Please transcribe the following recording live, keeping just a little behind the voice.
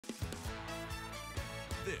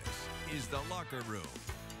This is The Locker Room.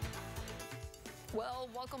 Well,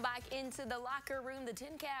 welcome back into the locker room. The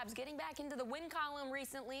TinCaps getting back into the win column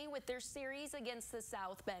recently with their series against the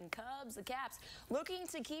South Bend Cubs. The Caps looking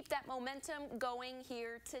to keep that momentum going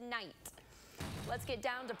here tonight. Let's get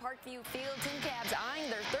down to Parkview Field. TinCaps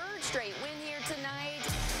eyeing their third straight win here tonight.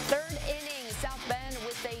 Third inning, South Bend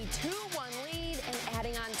with a 2-1 lead and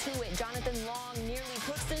adding on to it. Jonathan Long nearly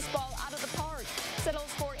puts this ball out of the park.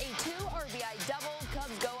 Settles for a 2 RBI double.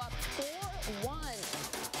 Cubs go up 4-1.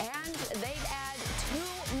 And they'd add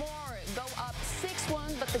 2 more, go up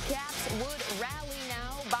 6-1, but the Caps would rally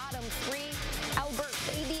now. Bottom 3, Albert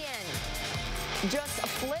Fabian just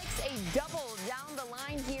flicks a double down the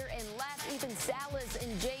line here and left. Ethan Salas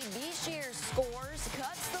and Jay Beshear scores,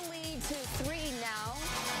 cuts the lead to 3 now.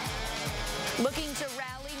 Looking to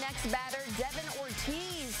rally, next batter, Devin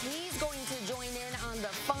Ortiz. He's going to join in on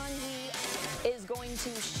the fun. He is going to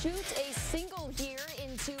shoot a single here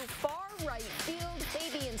into far right field.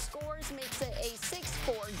 Fabian scores, makes it a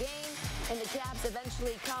 6-4 game, and the Caps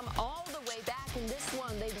eventually come all the way back in this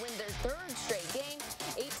one. They'd win their third straight